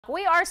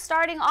We are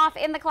starting off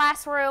in the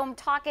classroom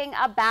talking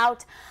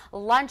about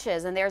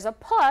lunches, and there's a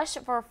push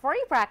for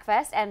free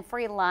breakfast and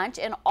free lunch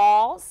in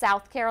all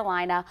South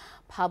Carolina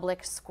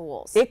public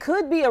schools. It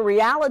could be a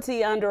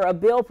reality under a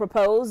bill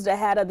proposed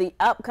ahead of the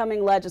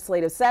upcoming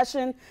legislative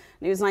session.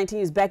 News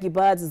 19's Becky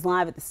Buds is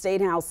live at the State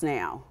House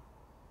now.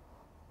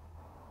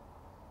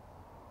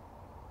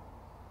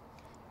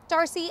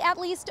 Darcy, at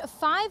least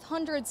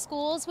 500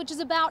 schools, which is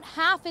about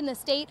half in the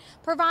state,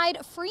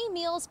 provide free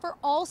meals for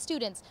all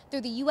students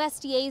through the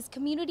USDA's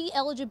community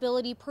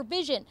eligibility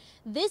provision.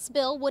 This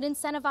bill would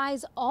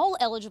incentivize all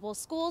eligible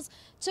schools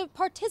to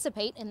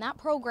participate in that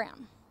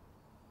program.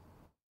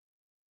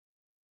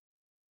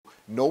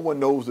 No one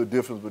knows the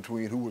difference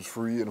between who was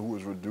free and who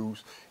was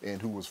reduced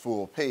and who was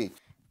full pay.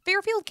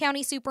 Fairfield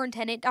County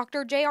Superintendent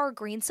Dr. J.R.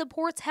 Green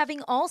supports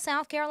having all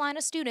South Carolina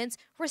students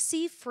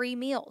receive free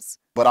meals.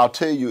 But I'll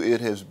tell you,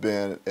 it has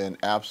been an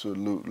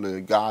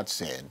absolutely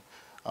godsend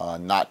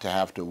not to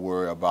have to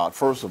worry about,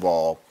 first of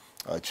all,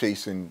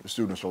 chasing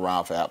students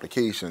around for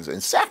applications,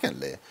 and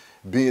secondly,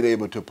 being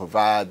able to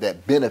provide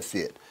that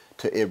benefit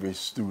to every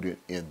student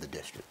in the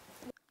district.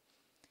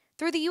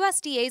 Through the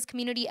USDA's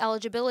community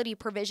eligibility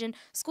provision,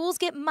 schools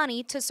get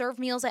money to serve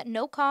meals at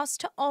no cost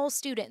to all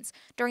students.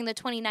 During the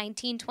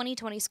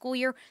 2019-2020 school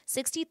year,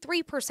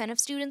 63% of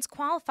students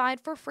qualified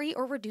for free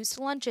or reduced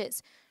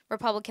lunches.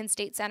 Republican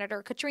State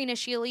Senator Katrina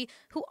Shealy,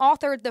 who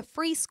authored the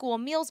Free School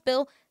Meals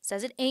Bill,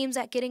 says it aims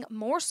at getting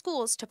more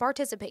schools to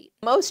participate.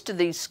 Most of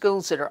these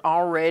schools that are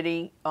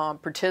already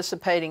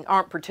participating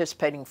aren't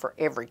participating for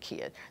every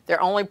kid. They're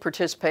only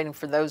participating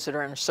for those that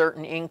are in a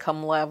certain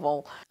income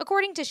level.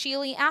 According to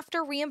Shealy,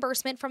 after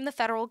reimbursement from the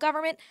federal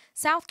government,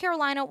 South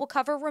Carolina will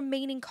cover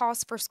remaining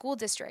costs for school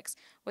districts,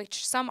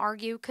 which some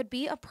argue could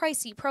be a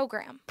pricey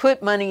program.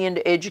 Put money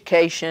into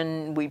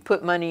education, we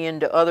put money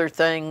into other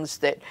things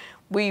that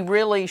we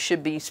really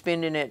should be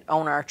spending it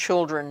on our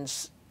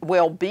children's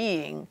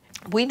well-being.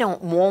 We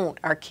don't want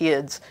our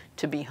kids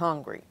to be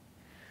hungry.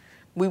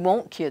 We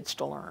want kids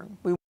to learn.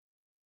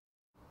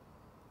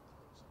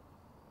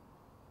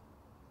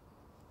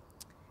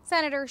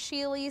 Senator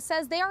Shealy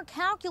says they are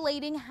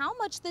calculating how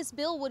much this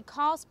bill would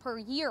cost per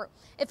year.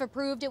 If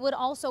approved, it would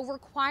also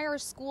require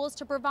schools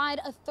to provide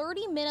a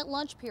 30-minute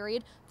lunch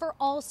period for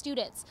all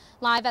students.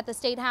 Live at the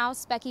State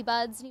House, Becky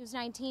Buds, News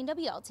 19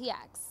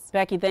 WLTX.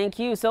 Becky, thank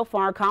you. So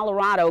far,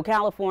 Colorado,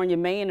 California,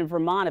 Maine, and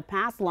Vermont have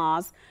passed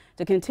laws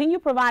to continue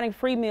providing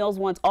free meals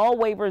once all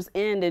waivers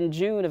end in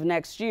June of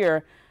next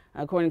year,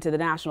 according to the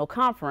National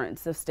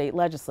Conference of State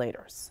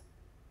Legislators.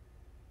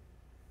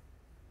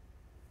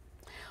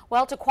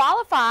 Well, to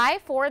qualify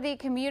for the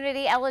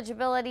community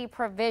eligibility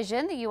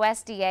provision, the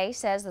USDA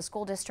says the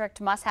school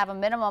district must have a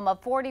minimum of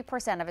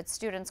 40% of its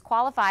students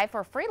qualify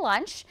for free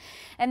lunch,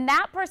 and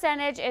that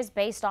percentage is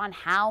based on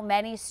how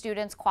many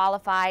students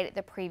qualified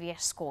the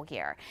previous school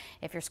year.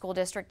 If your school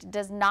district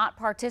does not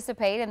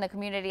participate in the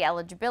community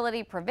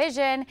eligibility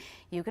provision,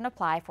 you can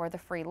apply for the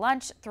free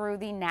lunch through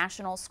the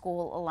National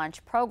School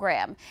Lunch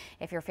Program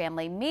if your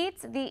family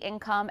meets the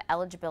income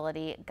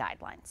eligibility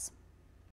guidelines.